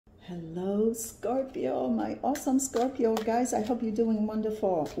Hello, Scorpio, my awesome Scorpio guys. I hope you're doing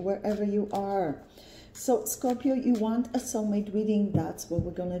wonderful wherever you are. So, Scorpio, you want a soulmate reading? That's what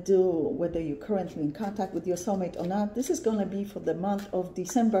we're going to do. Whether you're currently in contact with your soulmate or not, this is going to be for the month of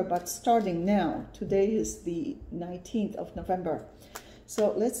December, but starting now. Today is the 19th of November.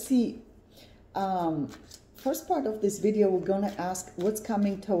 So, let's see. First part of this video, we're going to ask what's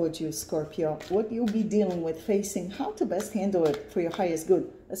coming towards you, Scorpio, what you'll be dealing with, facing, how to best handle it for your highest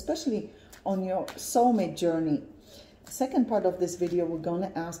good, especially on your soulmate journey. Second part of this video, we're going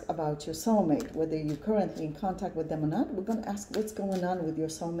to ask about your soulmate, whether you're currently in contact with them or not. We're going to ask what's going on with your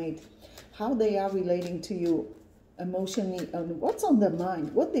soulmate, how they are relating to you emotionally, and what's on their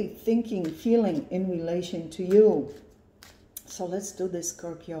mind, what they're thinking, feeling in relation to you. So let's do this,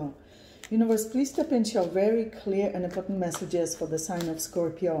 Scorpio. Universe, please step in, show very clear and important messages for the sign of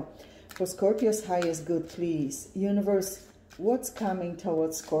Scorpio. For Scorpio's highest good, please. Universe, what's coming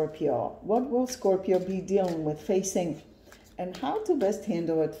towards Scorpio? What will Scorpio be dealing with, facing? And how to best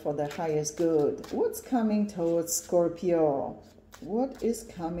handle it for the highest good? What's coming towards Scorpio? What is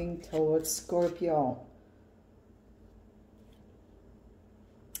coming towards Scorpio?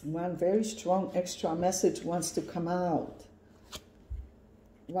 One very strong extra message wants to come out.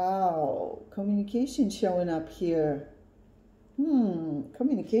 Wow, communication showing up here.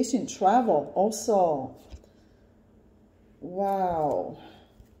 Communication, travel also. Wow.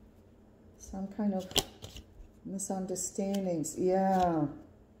 Some kind of misunderstandings. Yeah.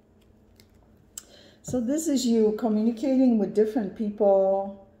 So this is you communicating with different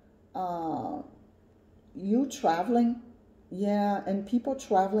people. You traveling. Yeah, and people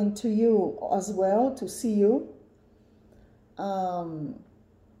traveling to you as well to see you.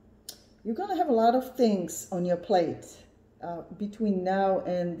 You're going to have a lot of things on your plate between now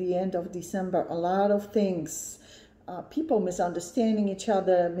and the end of December. A lot of things. People misunderstanding each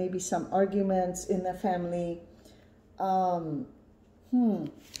other. Maybe some arguments in the family.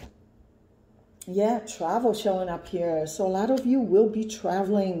 Yeah, travel showing up here. So a lot of you will be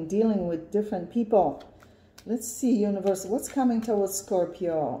traveling, dealing with different people. Let's see, Universe, what's coming towards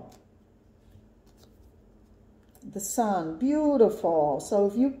Scorpio? The sun, beautiful. So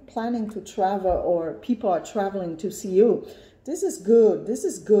if you're planning to travel or people are traveling to see you, this is good. This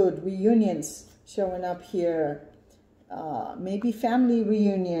is good. Reunions showing up here. Maybe family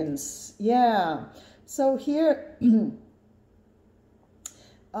reunions. Yeah. So here,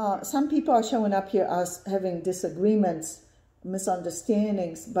 some people are showing up here as having disagreements,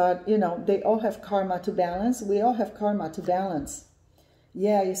 misunderstandings, but you know, they all have karma to balance. We all have karma to balance.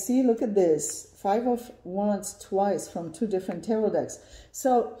 Yeah, you see, look at this. 5 of Wands twice from 2 different tarot decks.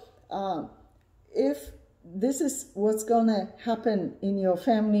 So if this is what's going to happen in your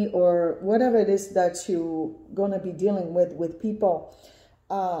family or whatever it is that you're going to be dealing with people,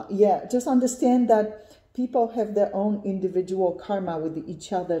 yeah, just understand that people have their own individual karma with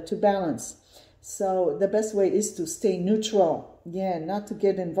each other to balance. So the best way is to stay neutral. Yeah, not to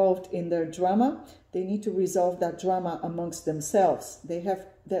get involved in their drama. They need to resolve that drama amongst themselves. They have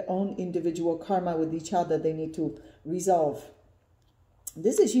their own individual karma with each other they need to resolve.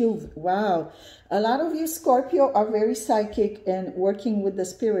 This is you. Wow. A lot of you Scorpio are very psychic and working with the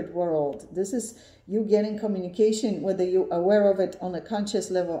spirit world. This is you getting communication, whether you're aware of it on a conscious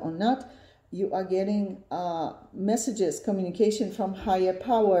level or not. You are getting messages, communication from higher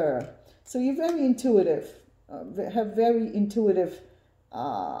power. So you're very intuitive, have very intuitive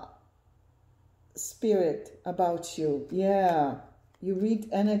spirit about you. Yeah, you read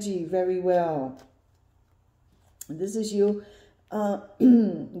energy very well. This is you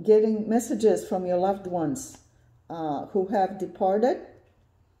getting messages from your loved ones who have departed.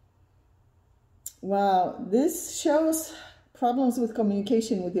 Wow, this shows problems with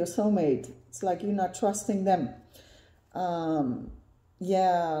communication with your soulmate. It's like you're not trusting them.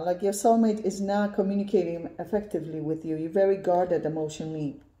 Yeah, like your soulmate is not communicating effectively with you. You're very guarded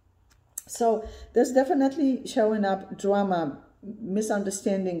emotionally. So there's definitely showing up drama,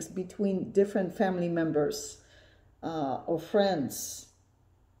 misunderstandings between different family members or friends.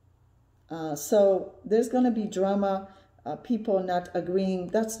 So there's going to be drama, people not agreeing.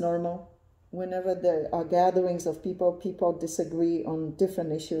 That's normal. Whenever there are gatherings of people, people disagree on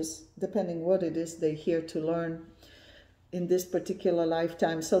different issues, depending what it is they're here to learn in this particular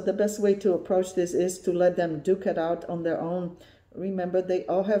lifetime. So the best way to approach this is to let them duke it out on their own. Remember, they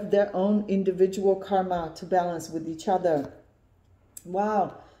all have their own individual karma to balance with each other.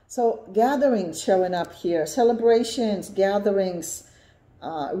 Wow. So gatherings showing up here, celebrations, gatherings,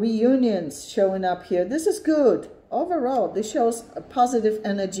 reunions showing up here. This is good. Overall, this shows a positive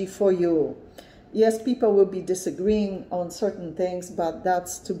energy for you. Yes, people will be disagreeing on certain things, but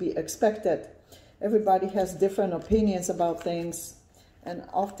that's to be expected. Everybody has different opinions about things, and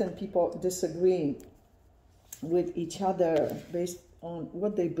often people disagree with each other based on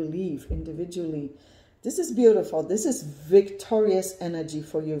what they believe individually. This is beautiful. This is victorious energy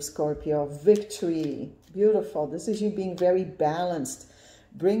for you, Scorpio. Victory. Beautiful. This is you being very balanced.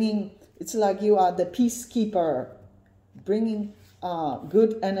 It's like you are the peacekeeper, bringing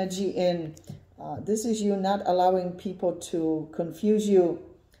good energy in. This is you not allowing people to confuse you.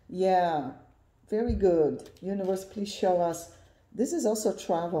 Yeah, very good. Universe, please show us. This is also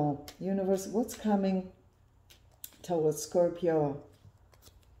travel. Universe, what's coming towards Scorpio?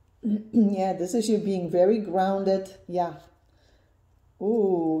 Yeah, this is you being very grounded. Yeah.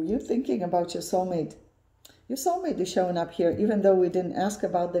 Ooh, you're thinking about your soulmate. Your soulmate is showing up here, even though we didn't ask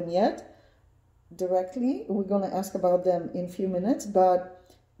about them yet directly. We're going to ask about them in a few minutes, but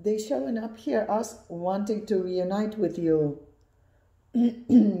they're showing up here, us wanting to reunite with you.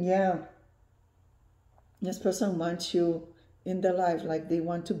 Yeah. This person wants you in their life, like they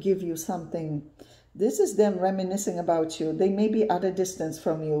want to give you something. This is them reminiscing about you. They may be at a distance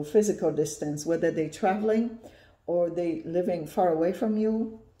from you, physical distance, whether they're traveling or they living far away from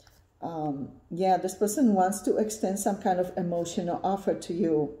you. Yeah, this person wants to extend some kind of emotional offer to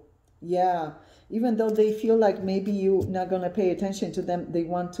you. Yeah, even though they feel like maybe you're not going to pay attention to them, they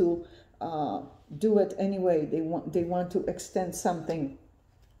want to do it anyway. They want to extend something.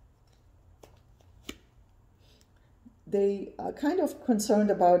 They are kind of concerned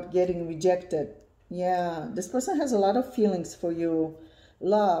about getting rejected. Yeah, this person has a lot of feelings for you,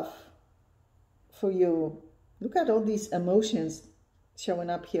 love for you. Look at all these emotions showing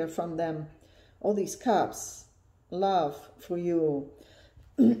up here from them. All these cups, love for you.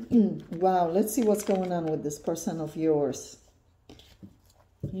 Wow, let's see what's going on with this person of yours.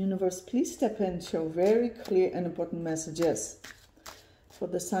 Universe, please step in, show very clear and important messages for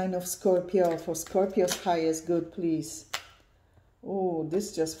the sign of Scorpio, for Scorpio's highest good, please. Oh,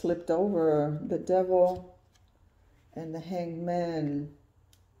 this just flipped over. The Devil and the Hanged Man.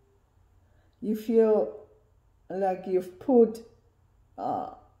 You feel like you've put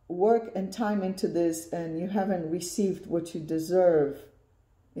work and time into this and you haven't received what you deserve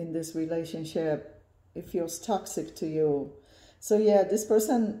in this relationship. It feels toxic to you. So yeah, this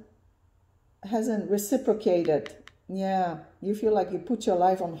person hasn't reciprocated. Yeah, you feel like you put your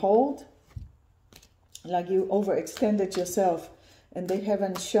life on hold, like you overextended yourself, and they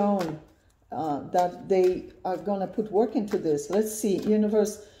haven't shown that they are going to put work into this. Let's see,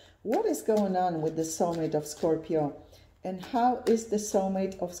 Universe, what is going on with the soulmate of Scorpio? And how is the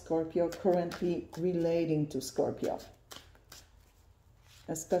soulmate of Scorpio currently relating to Scorpio?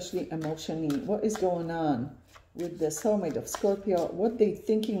 Especially emotionally. What is going on with the soulmate of Scorpio? What they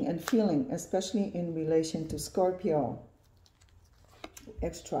thinking and feeling, especially in relation to Scorpio?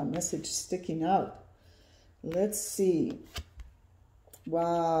 Extra message sticking out. Let's see.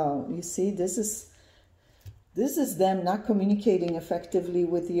 Wow, you see, this is them not communicating effectively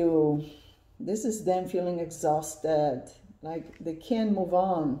with you. This is them feeling exhausted, like they can't move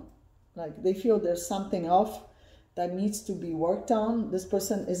on, like they feel there's something off that needs to be worked on. This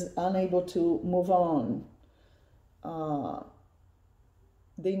person is unable to move on.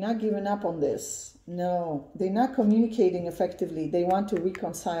 They're not giving up on this. No, they're not communicating effectively. They want to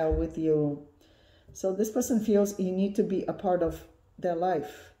reconcile with you. So this person feels you need to be a part of their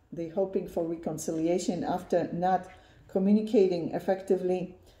life. They're hoping for reconciliation after not communicating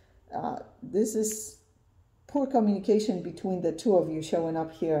effectively. This is poor communication between the two of you showing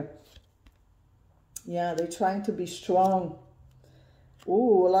up here. Yeah, they're trying to be strong.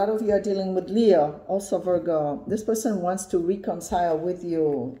 Ooh, a lot of you are dealing with Leo, also Virgo. This person wants to reconcile with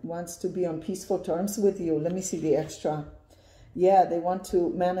you, wants to be on peaceful terms with you. Let me see the extra. Yeah, they want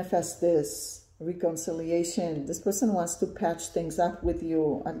to manifest this reconciliation. This person wants to patch things up with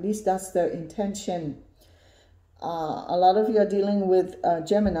you. At least that's their intention. A lot of you are dealing with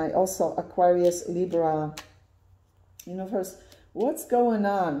Gemini, also Aquarius, Libra. Universe, what's going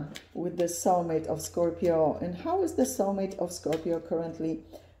on with the soulmate of Scorpio? And how is the soulmate of Scorpio currently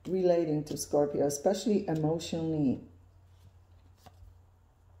relating to Scorpio, especially emotionally?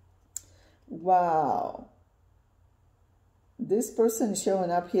 Wow. This person is showing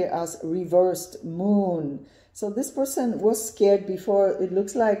up here as reversed moon. So this person was scared before. It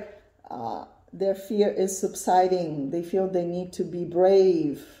looks like their fear is subsiding. They feel they need to be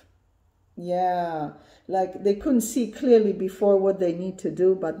brave. Yeah, like they couldn't see clearly before what they need to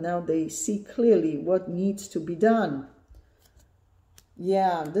do, but now they see clearly what needs to be done.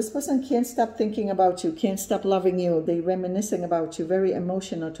 Yeah, this person can't stop thinking about you, can't stop loving you. They're reminiscing about you, very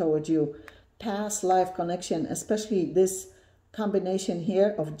emotional towards you. past life connection, especially this combination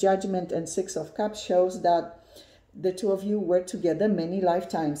here of Judgment and Six of Cups shows that the two of you were together many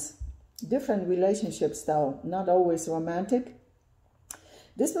lifetimes. Different relationships though, not always romantic.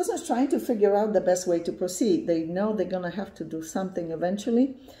 This person is trying to figure out the best way to proceed. They know they're going to have to do something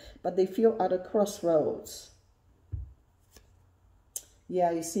eventually, but they feel at a crossroads.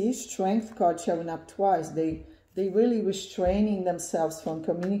 Yeah, you see, Strength card showing up twice. They really restraining themselves from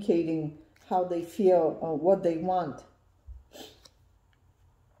communicating how they feel or what they want.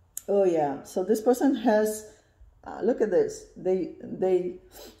 Oh yeah, so this person has, look at this. They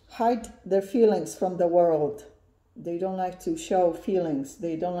hide their feelings from the world. They don't like to show feelings.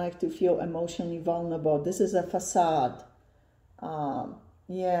 They don't like to feel emotionally vulnerable. This is a facade.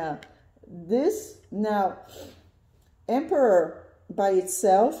 Yeah. This, now, Emperor by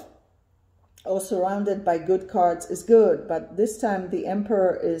itself, or surrounded by good cards, is good. But this time the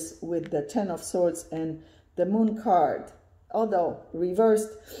Emperor is with the Ten of Swords and the Moon card. Although reversed,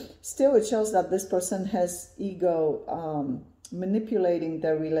 still it shows that this person has ego, manipulating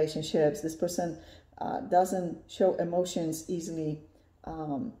their relationships. This person doesn't show emotions easily.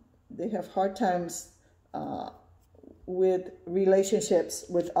 They have hard times with relationships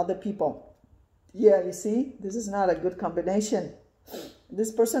with other people. Yeah, you see, this is not a good combination.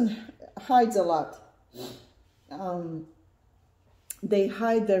 This person hides a lot. They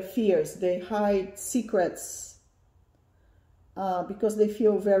hide their fears. They hide secrets because they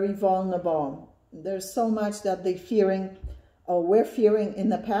feel very vulnerable. There's so much that they're fearing or were fearing in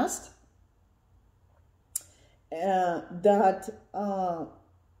the past that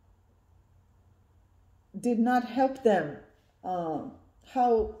did not help them.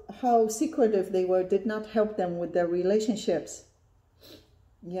 How secretive they were did not help them with their relationships.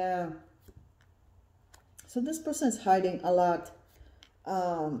 Yeah. So this person is hiding a lot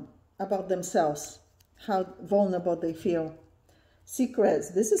about themselves, how vulnerable they feel.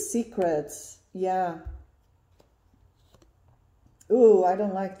 Secrets. This is secrets. Yeah. Ooh, I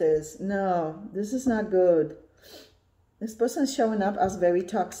don't like this. No, this is not good. This person is showing up as very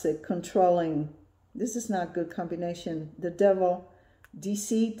toxic, controlling. This is not good combination. The Devil,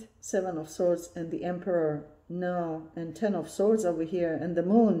 Deceit, Seven of Swords, and the Emperor. No, and Ten of Swords over here, and the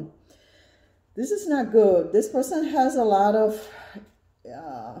Moon. This is not good. This person has a lot of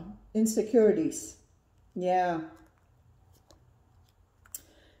insecurities. Yeah.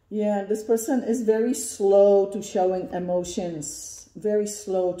 Yeah, this person is very slow to showing emotions, very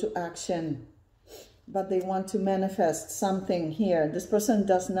slow to action, but they want to manifest something here. This person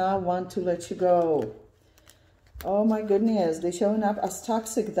does not want to let you go. Oh my goodness, they're showing up as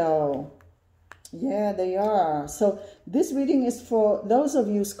toxic though. Yeah, they are. So this reading is for those of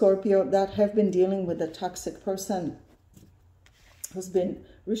you, Scorpio, that have been dealing with a toxic person who's been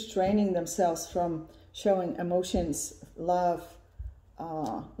restraining themselves from showing emotions, love.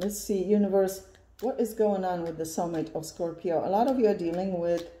 Let's see, universe, what is going on with the soulmate of Scorpio? A lot of you are dealing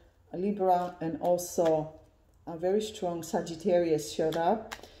with a Libra and also a very strong Sagittarius showed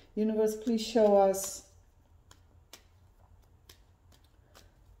up. Universe, please show us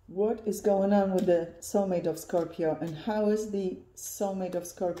what is going on with the soulmate of Scorpio and how is the soulmate of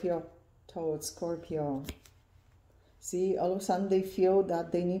Scorpio towards Scorpio. See, all of a sudden they feel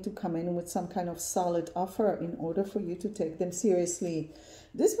that they need to come in with some kind of solid offer in order for you to take them seriously.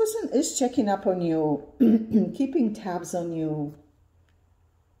 This person is checking up on you, keeping tabs on you.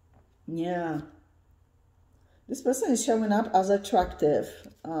 Yeah. This person is showing up as attractive,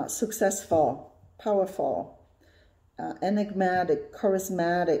 successful, powerful, enigmatic,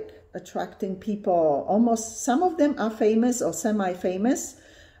 charismatic, attracting people. Almost some of them are famous or semi-famous,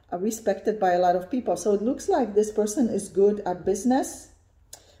 are respected by a lot of people. So it looks like this person is good at business,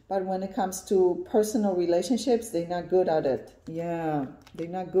 but when it comes to personal relationships, they're not good at it. Yeah, they're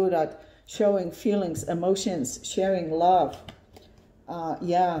not good at showing feelings, emotions, sharing love.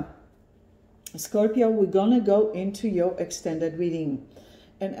 Yeah. Scorpio, we're going to go into your extended reading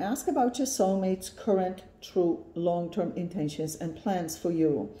and ask about your soulmate's current, true, long-term intentions and plans for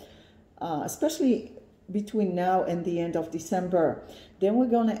you, especially between now and the end of December. Then we're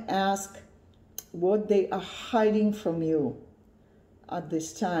going to ask what they are hiding from you at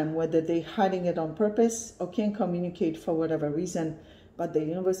this time, whether they're hiding it on purpose or can't communicate for whatever reason, but the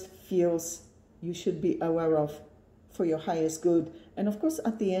universe feels you should be aware of for your highest good. And of course,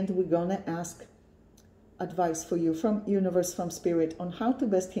 at the end, we're going to ask advice for you from universe, from spirit, on how to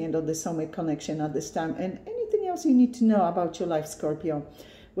best handle the soulmate connection at this time and anything else you need to know about your life, Scorpio,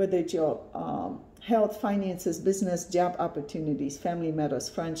 whether it's your health, finances, business, job opportunities, family matters,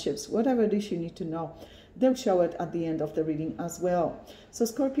 friendships, whatever it is you need to know. they'll show it at the end of the reading as well. So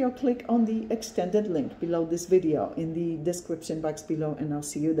Scorpio, click on the extended link below this video in the description box below, and I'll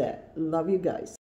see you there. Love you guys.